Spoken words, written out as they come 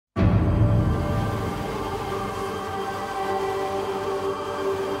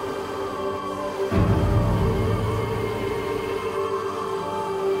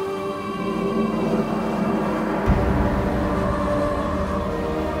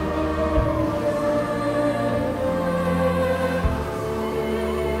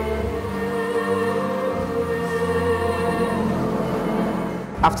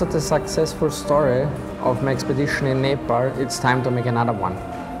After the successful story of my expedition in Nepal, it's time to make another one.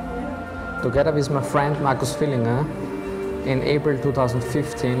 Together with my friend Markus Villinger, in April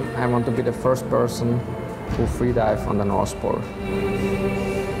 2015, I want to be the first person who freedive on the North Pole.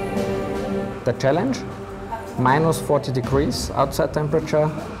 The challenge? Minus 40 degrees outside temperature,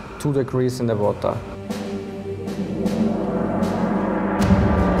 2 degrees in the water.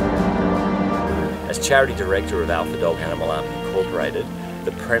 As charity director of Alphadog Animal Arm Incorporated,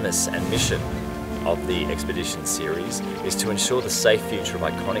 the premise and mission of the expedition series is to ensure the safe future of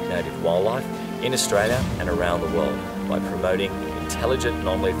iconic native wildlife in Australia and around the world by promoting intelligent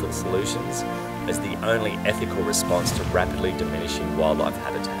non-lethal solutions as the only ethical response to rapidly diminishing wildlife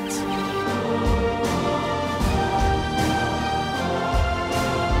habitats.